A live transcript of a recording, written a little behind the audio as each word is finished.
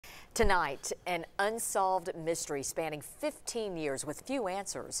Tonight, an unsolved mystery spanning 15 years with few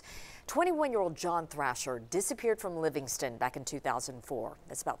answers. 21-year-old John Thrasher disappeared from Livingston back in 2004.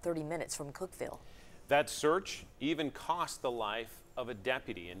 That's about 30 minutes from Cookeville. That search even cost the life of a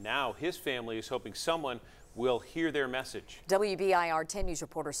deputy, and now his family is hoping someone will hear their message. WBIR 10 News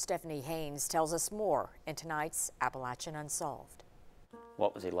reporter Stephanie Haynes tells us more in tonight's Appalachian Unsolved.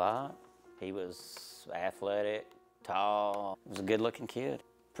 What was he like? He was athletic, tall, he was a good-looking kid.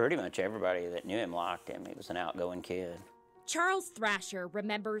 Pretty much everybody that knew him liked him. He was an outgoing kid. Charles Thrasher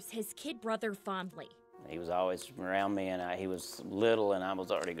remembers his kid brother fondly. He was always around me, and he was little and I was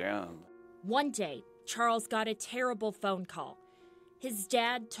already grown. One day, Charles got a terrible phone call. His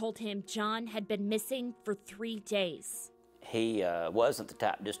dad told him John had been missing for 3 days. He wasn't the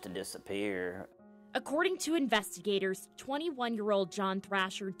type just to disappear. According to investigators, 21-year-old John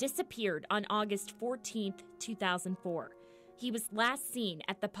Thrasher disappeared on August 14, 2004. He was last seen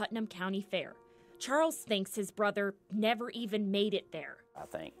at the Putnam County Fair. Charles thinks his brother never even made it there. I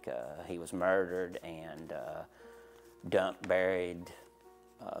think he was murdered and dumped, buried.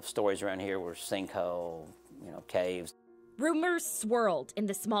 Stories around here were sinkhole, caves. Rumors swirled in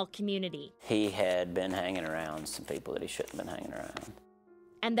the small community. He had been hanging around some people that he shouldn't have been hanging around.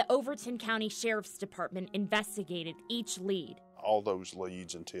 And the Overton County Sheriff's Department investigated each lead. All those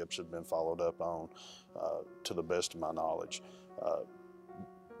leads and tips have been followed up on, to the best of my knowledge.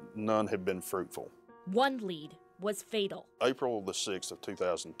 None have been fruitful. One lead was fatal. April the 6th of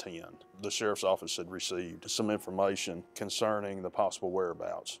 2010, the Sheriff's Office had received some information concerning the possible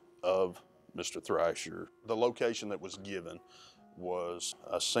whereabouts of Mr. Thrasher. The location that was given was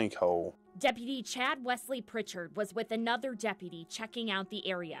a sinkhole. Deputy Chad Wesley Pritchard was with another deputy checking out the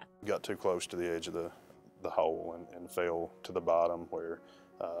area. Got too close to the edge of the hole and fell to the bottom where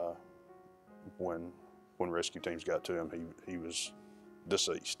when rescue teams got to him, he was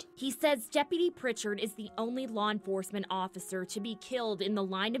deceased. He says Deputy Pritchard is the only law enforcement officer to be killed in the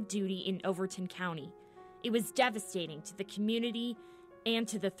line of duty in Overton County. It was devastating to the community and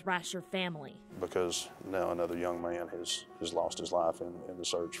to the Thrasher family. Because now another young man has lost his life in the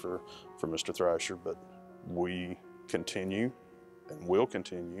search for Mr. Thrasher, but we continue and will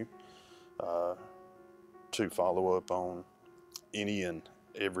continue to follow up on any and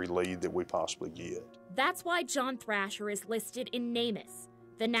every lead that we possibly get. That's why John Thrasher is listed in NamUs,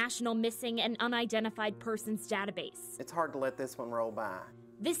 the National Missing and Unidentified Persons Database. It's hard to let this one roll by.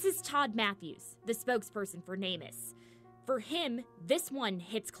 This is Todd Matthews, the spokesperson for NamUs. For him, this one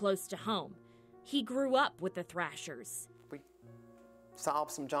hits close to home. He grew up with the Thrashers. We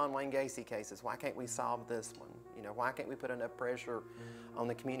solved some John Wayne Gacy cases. Why can't we solve this one? Why can't we put enough pressure on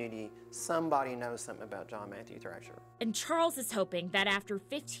the community? Somebody knows something about John Matthew Thrasher. And Charles is hoping that after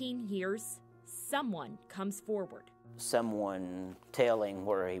 15 years, someone comes forward. Someone telling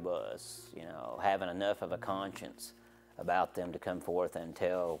where he was, having enough of a conscience about them to come forth and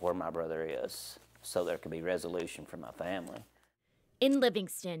tell where my brother is, so there could be resolution for my family. In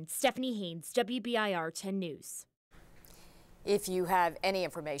Livingston, Stephanie Haynes, WBIR 10 News. If you have any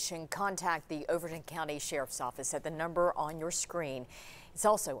information, contact the Overton County Sheriff's Office at the number on your screen. It's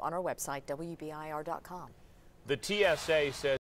also on our website, WBIR.com. The TSA says